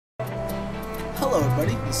Hello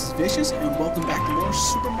everybody, this is Vicious, and welcome back to more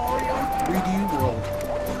Super Mario 3D World.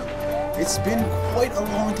 It's been quite a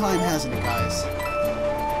long time, hasn't it, guys?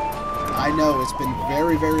 I know, it's been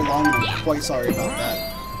very, very long, and I'm quite sorry about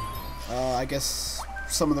that. I guess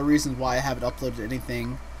some of the reasons why I haven't uploaded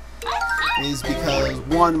anything is because,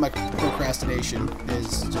 one, my procrastination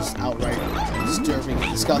is just outright disturbing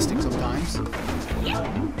and disgusting sometimes.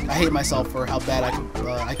 I hate myself for how bad I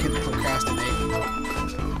can procrastinate.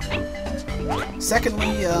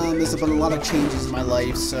 Secondly, there's been a lot of changes in my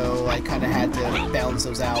life, so I kind of had to balance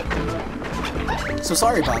those out. So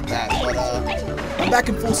sorry about that, but I'm back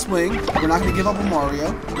in full swing. We're not going to give up on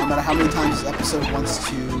Mario, no matter how many times this episode wants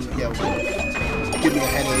to, you know, give me a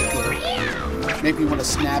headache or make me want to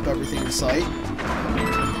snap everything in sight.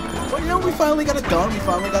 But, you know, we finally got it done. We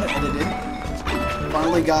finally got it edited.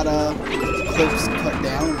 Finally got the clips cut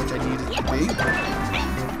down, which I needed to be.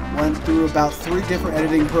 Went through about 3 different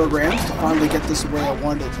editing programs to finally get this where I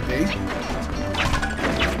wanted it to be.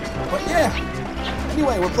 But yeah,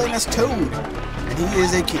 anyway, we're playing as Toad, and he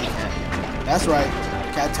is a kitty cat. That's right,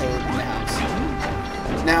 Cat Toad in the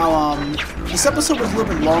house. Now, this episode was a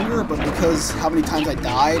little bit longer, but because how many times I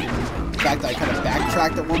died, and the fact that I kind of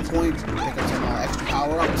backtracked at one point to pick up some extra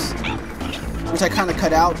power-ups, which I kind of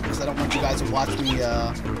cut out because I don't want you guys to watch me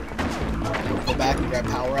go back and grab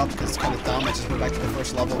power up because it's kind of dumb. I just went back to the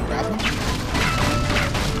first level and grab them.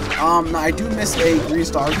 I do miss a green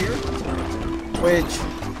star here, which,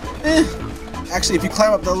 actually, if you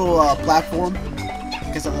climb up the little platform,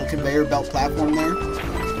 because that little conveyor belt platform there,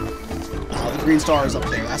 the green star is up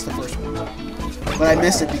there. That's the first one. But I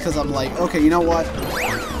miss it because I'm like, okay, you know what?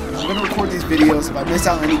 I'm gonna record these videos. If I miss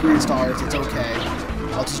out on any green stars, it's okay.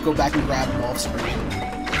 I'll just go back and grab them off screen.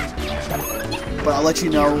 But I'll let you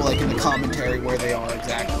know, like, in the commentary where they are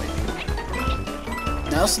exactly.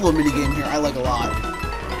 Now, this little mini game here I like a lot.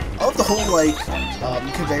 I love the whole, like,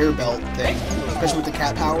 conveyor belt thing, especially with the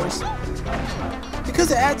cat powers, because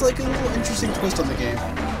it adds, like, a little interesting twist on the game.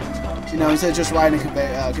 You know, instead of just riding a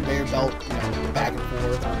conveyor belt, you know, back and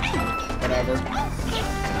forth, whatever,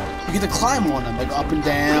 you get to climb on them, like, up and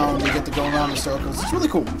down, you get to go around in circles. It's really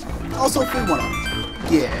cool. Also, free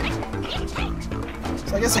one-up. Yeah.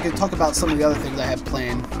 So I guess I could talk about some of the other things I have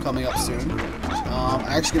planned coming up soon. I'm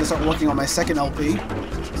actually going to start working on my second LP.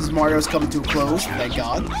 This Mario's coming to a close, thank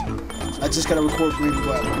God. I just got to record maybe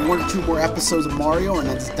 1 or 2 more episodes of Mario and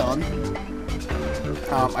then it's done.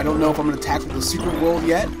 I don't know if I'm going to tackle the secret world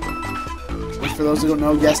yet. Which, for those who don't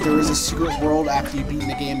know, yes, there is a secret world after you've beaten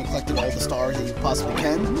the game and collected all the stars that you possibly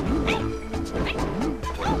can.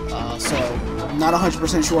 So I'm not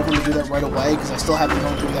 100% sure if I'm going to do that right away because I still haven't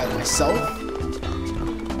gone through that myself.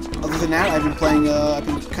 Other than that, I've been playing, I've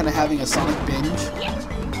been kind of having a Sonic binge.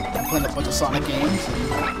 I've been playing a bunch of Sonic games, and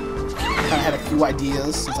kind of had a few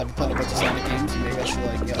ideas since I've been playing a bunch of Sonic games, and maybe I should,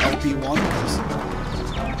 like, LP one, because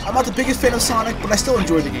I'm not the biggest fan of Sonic, but I still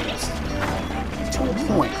enjoy the games. To a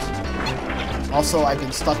point. Also, I've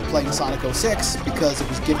been stuck playing Sonic 06, because it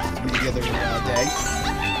was gifted to me the other day.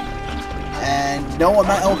 And no, I'm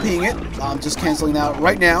not LPing it. I'm just canceling out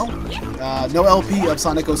right now. No LP of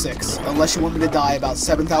Sonic 06, unless you want me to die about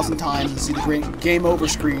 7,000 times and see the game over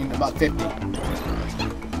screen about 50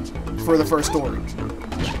 for the first story.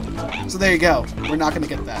 So there you go. We're not going to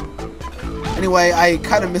get that. Anyway, I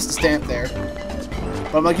kind of missed the stamp there.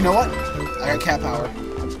 But I'm like, you know what? I got cat power.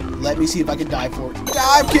 Let me see if I can die for it.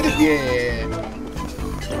 I'm kidding. Yeah.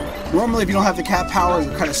 Normally, if you don't have the cat power,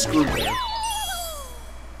 you're kind of screwed there.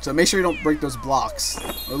 So make sure you don't break those blocks,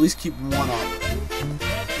 or at least keep one up,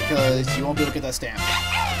 because you won't be able to get that stamp.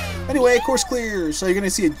 Anyway, course clear. So you're going to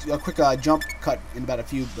see a quick jump cut in about a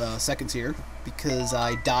few seconds here, because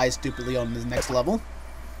I died stupidly on the next level.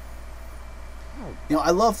 You know, I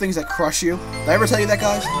love things that crush you. Did I ever tell you that,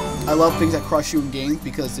 guys? I love things that crush you in games,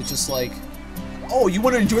 because it's just like, oh, you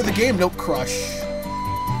want to enjoy the game? Nope, crush.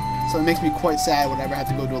 So it makes me quite sad whenever I have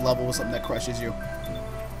to go to a level with something that crushes you.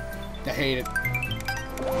 I hate it.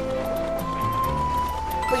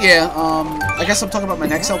 But yeah, I guess I'm talking about my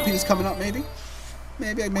next LP that's coming up, maybe?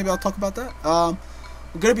 Maybe I'll talk about that.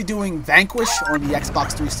 We're going to be doing Vanquish on the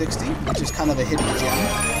Xbox 360, which is kind of a hidden gem.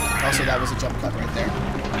 Also, that was a jump cut right there.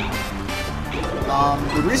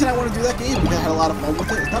 The reason I want to do that game is because I had a lot of fun with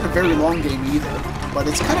it. It's not a very long game either, but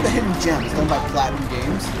it's kind of a hidden gem. It's done by Platinum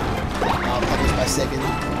Games, published by Sega.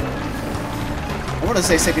 I want to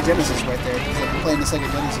say Sega Genesis right there, because I've been playing the Sega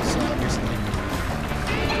Genesis recently.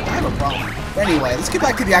 I have a problem. But anyway, let's get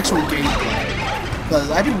back to the actual gameplay,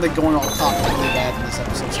 because I've been, like, going off topic really bad in this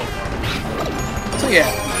episode so far. So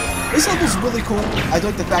yeah, this level's really cool. I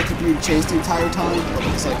like the fact of being chased the entire time, but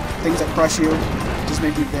it's like things that crush you just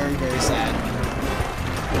make me very, very sad.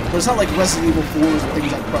 But it's not like Resident Evil 4 or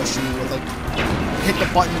things that crush you with like hit the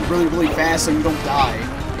button really, really fast so you don't die.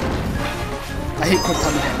 I hate quick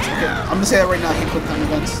time events. Okay, I'm gonna say that right now. I hate quick time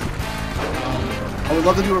events. I would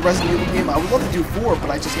love to do a Resident Evil game. I would love to do 4, but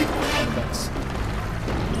I just hate quick time events.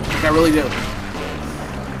 Like, I really do.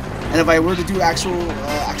 And if I were to do actual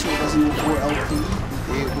Resident Evil 4 LP,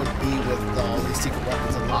 it would be with all these secret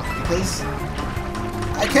weapons unlocked because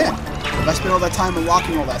I can. If I spend all that time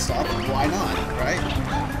unlocking all that stuff, why not, right?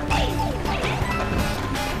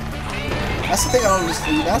 That's the thing I don't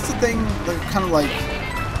understand. That's the thing that kind of like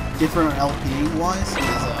different LP-wise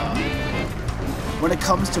is when it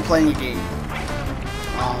comes to playing a game.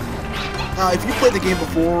 Now, if you played the game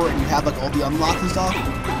before and you have like all the unlocks and stuff,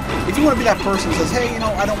 if you want to be that person who says, hey, you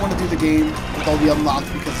know, I don't want to do the game with all the unlocks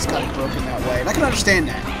because it's kind of broken that way, and I can understand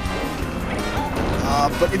that.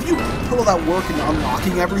 But if you put all that work into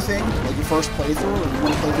unlocking everything, like your first playthrough, and you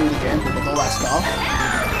want to play through it again with all that stuff,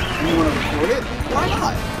 and you want to record it, why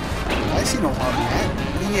not? I see no harm in that.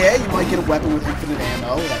 I mean, yeah, you might get a weapon with infinite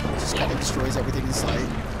ammo that just kind of destroys everything in sight.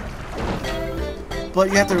 But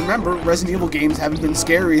you have to remember, Resident Evil games haven't been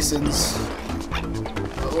scary since,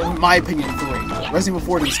 in my opinion, 3. Resident Evil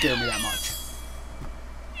 4 didn't scare me that much.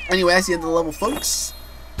 Anyway, that's the end of the level, folks.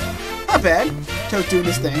 Not bad. Toad doing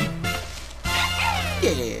his thing.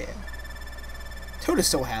 Yeah. Toad is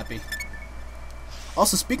so happy.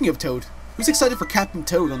 Also, speaking of Toad, who's excited for Captain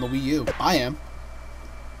Toad on the Wii U? I am.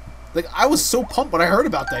 Like, I was so pumped when I heard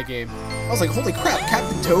about that game. I was like, holy crap,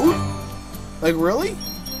 Captain Toad? Like, really?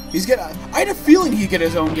 I had a feeling he'd get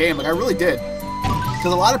his own game, like, I really did.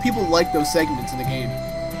 Because a lot of people like those segments in the game.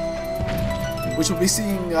 Which we'll be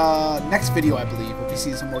seeing, next video, I believe. We'll be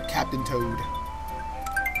seeing some more Captain Toad.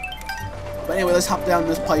 But anyway, let's hop down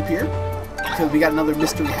this pipe here. Because we got another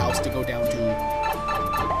mystery house to go down to.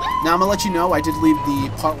 Now, I'm gonna let you know, I did leave the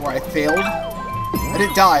part where I failed. I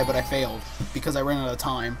didn't die, but I failed. Because I ran out of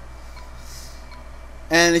time.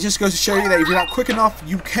 And it just goes to show you that if you're not quick enough,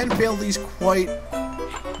 you can fail these quite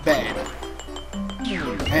bad.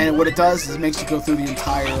 And what it does is it makes you go through the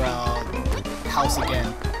entire house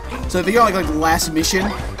again. So if you go like the last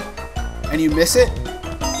mission and you miss it,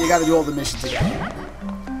 you gotta do all the missions again.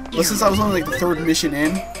 But since I was only like the 3rd mission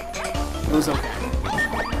in, it was okay.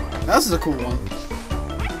 Now this is a cool one.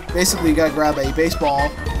 Basically you gotta grab a baseball,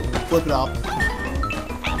 flip it up,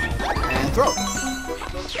 and throw it.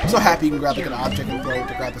 I'm so happy you can grab like an object and throw it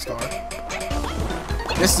to grab a star.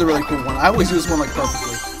 This is a really cool one. I always do this one like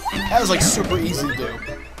perfectly. That was like super easy to do.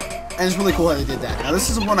 And it's really cool how they did that. Now this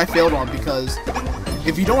is the one I failed on because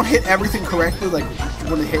if you don't hit everything correctly, like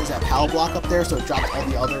when it hits that power block up there, so it drops all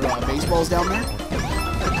the other baseballs down there,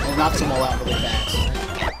 and it knocks them all out really fast.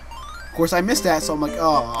 Of course I missed that, so I'm like,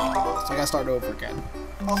 oh, so I gotta start over again.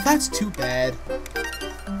 Oh, that's too bad.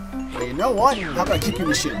 But you know what? How about I kick you in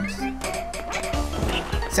the shins?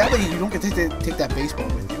 Sadly, you don't get to take that baseball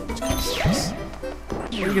with you, which kind of sucks.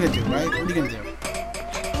 What are you gonna do, right? What are you gonna do?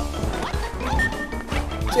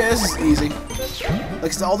 So yeah, this is easy.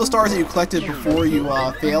 Like, so all the stars that you collected before you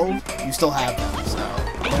failed, you still have them, so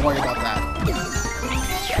don't worry about that.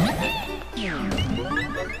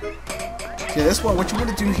 Okay, this one, what you want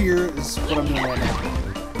to do here is what I'm doing right now.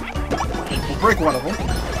 We'll break one of them.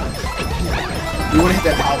 You want to hit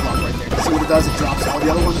that power block right there. See what it does? It drops all the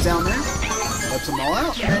other ones down there. Wipes them all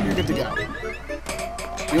out, and you're good to go.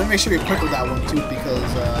 You want to make sure you're quick with that one, too,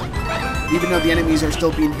 because even though the enemies are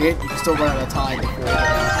still being hit, you can still run out of time before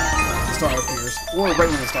the star appears. Or right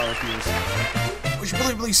when the star appears. Which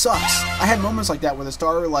really, really sucks. I had moments like that where the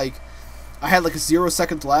star, like, I had like 0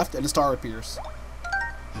 seconds left, and the star appears.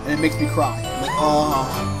 And it makes me cry. I'm like,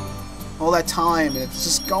 oh, all that time, and it's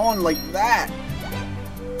just gone like that.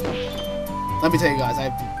 Let me tell you guys,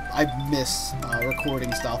 I miss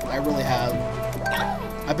recording stuff. I really have.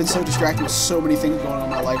 I've been so distracted with so many things going on in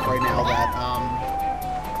my life right now that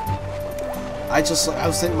I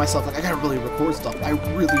was thinking to myself, like, I gotta really record stuff. I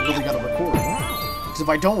really, really gotta record. Because if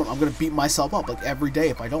I don't, I'm gonna beat myself up like every day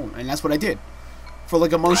if I don't. And that's what I did. For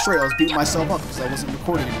like a month straight, I was beating myself up because I wasn't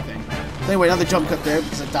recording anything. But anyway, another jump cut there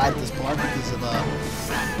because I died at this part because of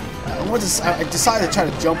I decided to try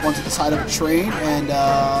to jump onto the side of a train and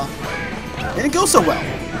it didn't go so well.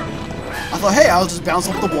 I thought, hey, I'll just bounce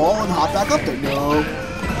off the wall and hop back up there. No.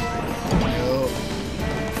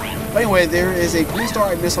 But anyway, there is a green star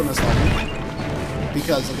I missed on this level.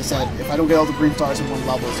 Because, like I said, if I don't get all the green stars in one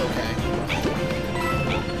level, it's okay.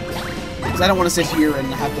 Because I don't want to sit here and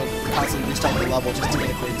have to constantly restart the level just to get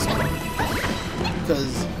a green star.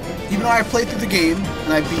 Because even though I played through the game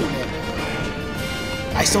and I've beaten it,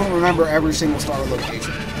 I still don't remember every single star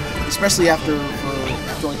location. Especially after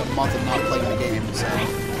like a month of not playing the game. So.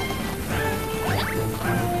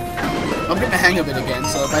 I'm getting the hang of it again,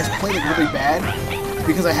 so if I played it really bad, it's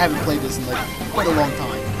because I haven't played this in like quite a long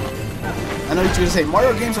time. I know what you're gonna say,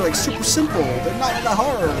 Mario games are like super simple, they're not that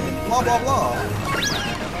hard, and blah blah blah.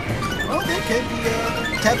 Well, they can be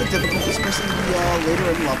a tad bit difficult, especially the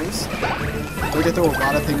later in levels. They can throw a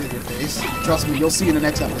lot of things at your face. Trust me, you'll see in the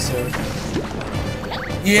next episode.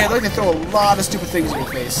 Yeah, they're gonna throw a lot of stupid things in your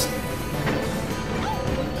face.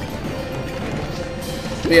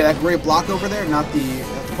 But yeah, that gray block over there, not the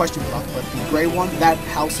question block, but the gray one, that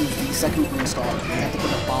houses the second green star. You have to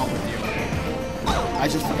put a bomb with you. I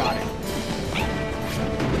just forgot it.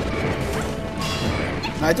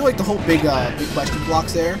 And I do like the whole big question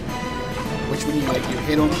blocks there, which when you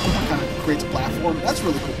hit them, it kind of creates a platform. That's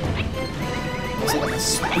really cool. Also like a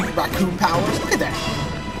sweet raccoon powers. Look at that.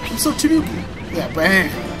 I'm so tanuki. Yeah, bam.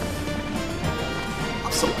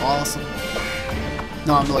 I'm so awesome.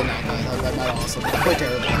 No, I'm really not, guys. I'm not awesome. I'm quite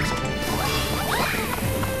terrible, actually.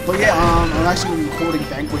 But yeah, I'm actually recording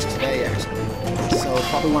Vanquish today, actually. So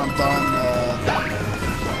probably when I'm done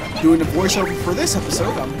doing the voiceover for this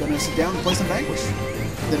episode, I'm gonna sit down and play some Vanquish.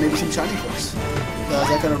 Then maybe some Shiny Force. Because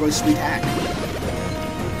I got a really sweet hack.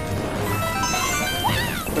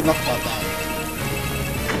 But enough about that.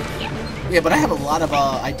 Yeah, but I have a lot of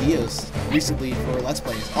ideas recently for Let's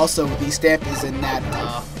Plays. Also, the stamp is in that,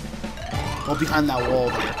 well, behind that wall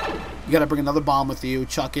there. You gotta bring another bomb with you,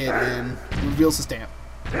 chuck it, and it reveals the stamp.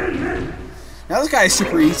 Now this guy is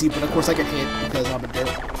super easy, but of course I get hit because I'm a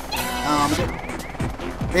dirt.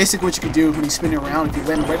 Basically what you can do when he's spinning around, if you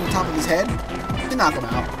land right on top of his head, you knock him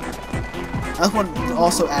out. That one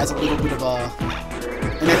also adds a little bit of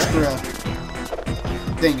an extra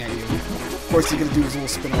thing at you. Of course he's gonna do his little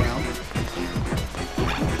spin around.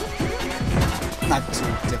 Not too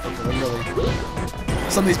difficult, really.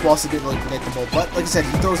 Some of these bosses get really predictable, but like I said,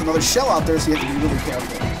 he throws another shell out there, so you have to be really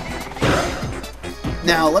careful.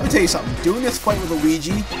 Now, let me tell you something. Doing this fight with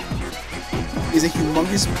Luigi is a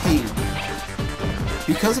humongous pain.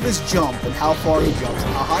 Because of his jump and how far he jumps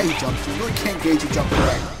and how high he jumps, you really can't gauge your jump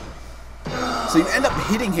correctly. So you end up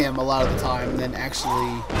hitting him a lot of the time than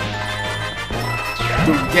actually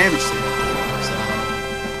doing damage to him. So,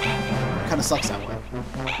 it kind of sucks that way.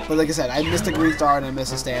 But like I said, I missed a green star and I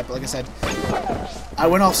missed a stamp. But like I said, I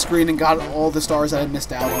went off screen and got all the stars that I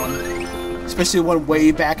missed out on. Especially one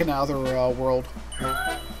way back in the other world.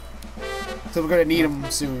 So we're going to need them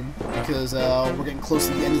soon, because we're getting close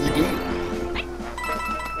to the end of the game.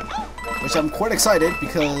 Which I'm quite excited,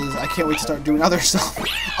 because I can't wait to start doing other stuff.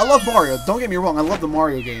 I love Mario, don't get me wrong, I love the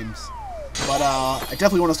Mario games. But I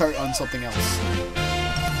definitely want to start on something else.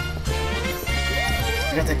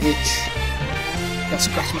 I got that itch. I gotta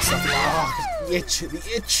scratch myself. Ah, the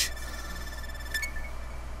itch.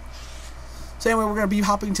 So anyway, we're going to be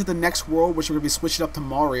hopping to the next world, which we're going to be switching up to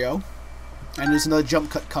Mario. And there's another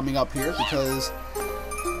jump cut coming up here, because,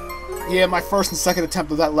 yeah, my first and second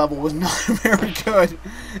attempt of that level was not very good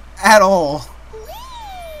at all.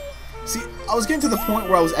 See, I was getting to the point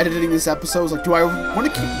where I was editing this episode. I was like, do I want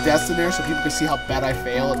to keep deaths in there so people can see how bad I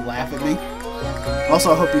fail and laugh at me?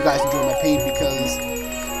 Also, I hope you guys enjoy my pain, because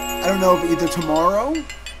I don't know if either tomorrow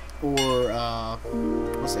or,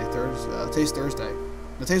 what's today? Today's Thursday.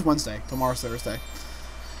 No, today's Wednesday. Tomorrow's Thursday.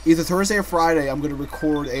 Either Thursday or Friday, I'm going to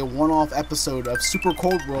record a one-off episode of Super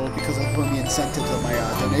Cold World because of one of the incentives of my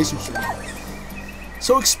donation stream.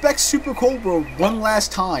 So expect Super Cold World one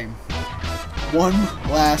last time. One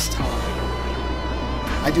last time.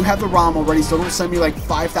 I do have the ROM already, so don't send me like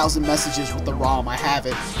 5,000 messages with the ROM. I have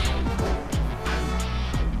it.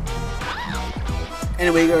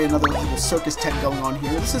 Anyway, got another little circus tent going on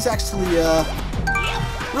here. This is actually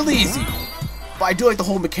really easy, but I do like the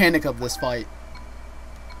whole mechanic of this fight.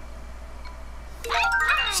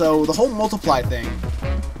 So, the whole multiply thing,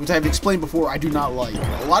 which I've explained before, I do not like.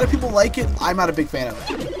 A lot of people like it, I'm not a big fan of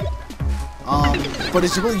it. But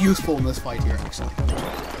it's really useful in this fight here, actually.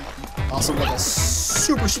 Also got a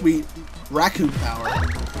super sweet raccoon power.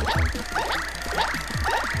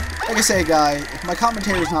 Like I say, guys, if my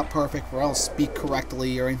commentary is not perfect, or I don't speak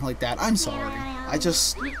correctly, or anything like that, I'm sorry. I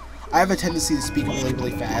have a tendency to speak really,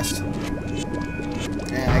 really fast.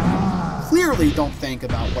 And I clearly don't think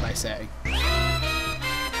about what I say.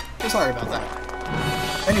 So sorry about that.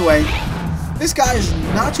 Anyway, this guy is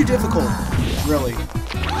not too difficult, really.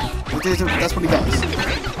 That's what he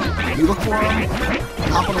does. You look for him,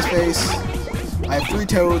 hop on his face. I have 3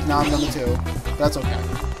 toads, now I'm down to 2. That's okay.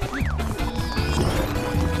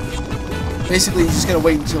 Basically, you just gotta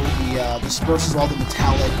wait until he disperses all the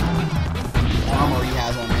metallic armor he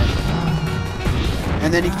has on him.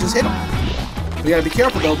 And then you can just hit him. But you gotta be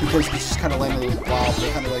careful though, because he's just kind of landing a little wild.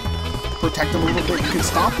 They kind of like protect them a little bit. You can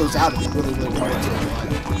stomp those out if you really, really want to.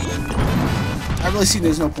 really see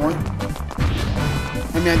there's no point.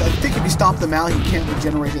 I mean, I think if you stomp them out, he can't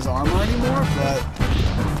regenerate his armor anymore, but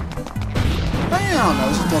I don't know,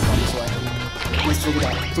 it's just more fun this way. Let's look at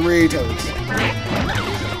that. 3 toads.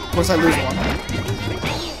 Of course I lose one.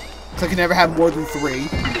 So I can never have more than 3.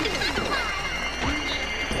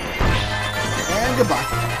 And goodbye.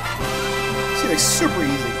 See, like super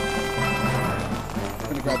easy. I'm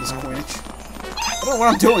gonna grab this coinage. I don't know what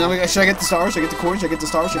I'm doing. I'm like, should I get the stars? Should I get the coins? Should I get the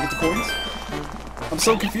stars? Should I get the coins? I'm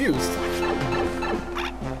so confused.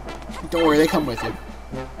 Don't worry, they come with you.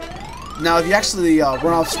 Now, if you actually run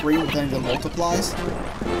off screen with any of the multiplies,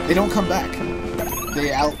 they don't come back.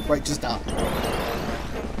 They outright just die.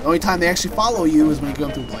 The only time they actually follow you is when you go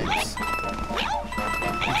through players.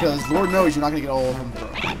 Because Lord knows you're not going to get all of them through.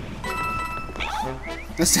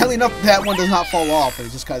 And sadly enough, that one does not fall off, and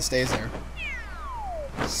it just kind of stays there.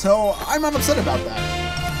 So, I'm not upset about that.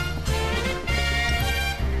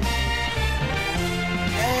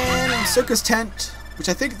 And Circus Tent, which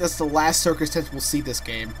I think that's the last Circus Tent we'll see this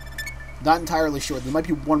game. Not entirely sure. There might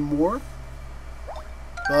be one more.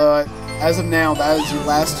 But as of now, that is your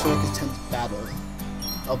last Circus Tent battle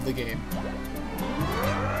of the game.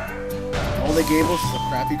 All they gave us was a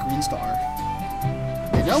crappy green star.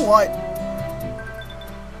 You know what?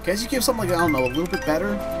 Can't you give something like, I don't know, a little bit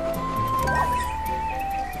better?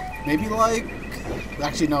 Maybe like...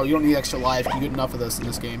 Actually, no, you don't need extra life. You get enough of this in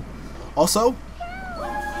this game. Also,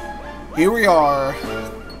 here we are.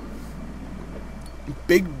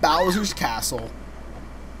 Big Bowser's Castle.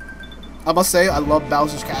 I must say, I love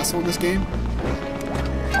Bowser's Castle in this game.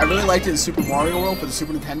 I really liked it in Super Mario World for the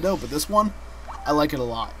Super Nintendo, but this one, I like it a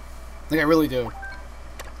lot. Like, I really do.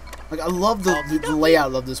 Like, I love the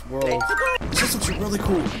layout of this world. It's just looks really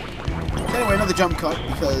cool. Anyway, another jump cut,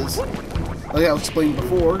 because, like I was explaining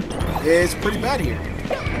before, it's pretty bad here.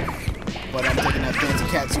 But I'm taking that fancy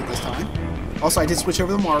cat suit this time. Also, I did switch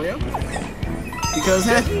over to Mario. Because,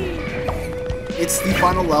 it's the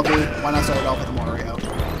final level. Why not start it off with Mario?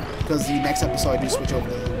 Because the next episode I do switch over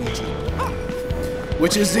to Luigi.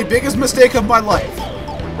 Which is the biggest mistake of my life.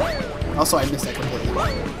 Also, I missed that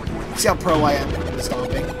completely. See how pro I am with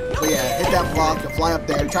stomping? But yeah, hit that block, fly up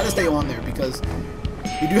there, try to stay on there because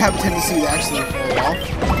you do have a tendency to actually fall off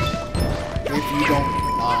if you don't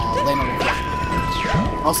land on the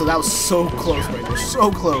ground. Also, that was so close right there,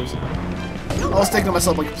 so close. I was thinking to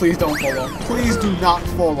myself, like, please don't fall off. Please do not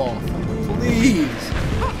fall off. Please.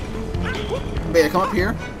 But yeah, come up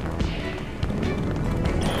here.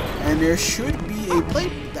 And there should be a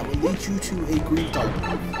plate that will lead you to a green target.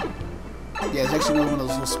 Yeah, there's actually one of those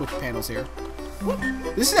little switch panels here.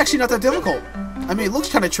 This is actually not that difficult. I mean, it looks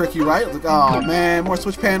kind of tricky, right? Like, oh man, more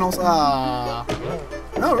switch panels. No,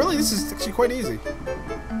 really, this is actually quite easy.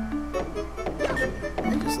 Okay,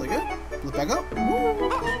 just like it. Flip back up. Woo.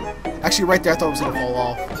 Actually, right there, I thought it was gonna fall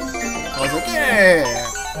off. I was like, yeah.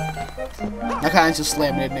 I kind of just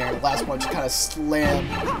slammed it in there. The last one just kind of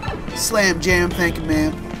slam jam. Thank you,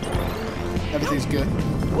 man. Everything's good.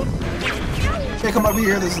 Okay, come over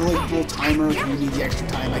here. There's a little timer if you need the extra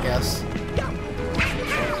time, I guess.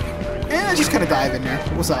 And I just kind of dive in there.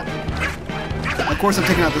 What's up? Of course, I'm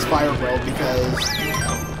taking out this fire world because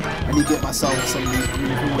I need to get myself some of these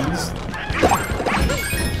green coins.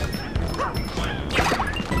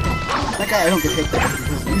 That guy, I don't get hit though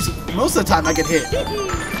because most of the time I get hit.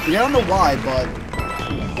 I don't know why, but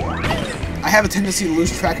I have a tendency to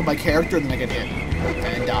lose track of my character and then I get hit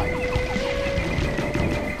and die.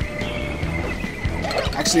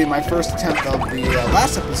 Actually, my first attempt of the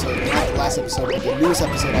last episode, not the last episode, but the newest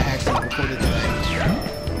episode I actually recorded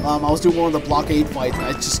today, I was doing one of the blockade fights and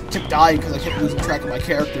I just kept dying because I kept losing track of my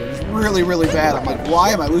character. It was really, really bad. I'm like, why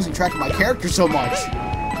am I losing track of my character so much?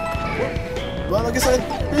 But like I said,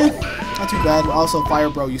 not too bad. Also, Fire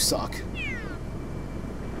Bro, you suck.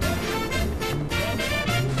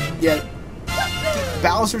 Yeah,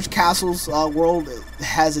 Bowser's Castle's world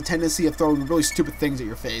has a tendency of throwing really stupid things at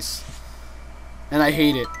your face. And I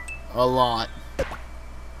hate it a lot.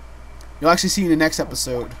 You'll actually see in the next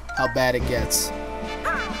episode how bad it gets.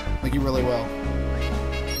 Like, you really will.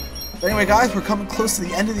 But anyway, guys, we're coming close to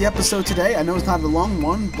the end of the episode today. I know it's not a long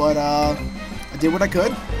one, but I did what I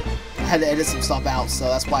could. I had to edit some stuff out, so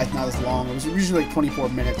that's why it's not as long. It was usually like 24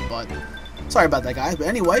 minutes, but sorry about that, guys. But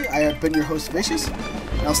anyway, I have been your host, Vicious,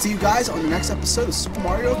 and I'll see you guys on the next episode of Super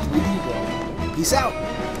Mario 3D World. Peace out!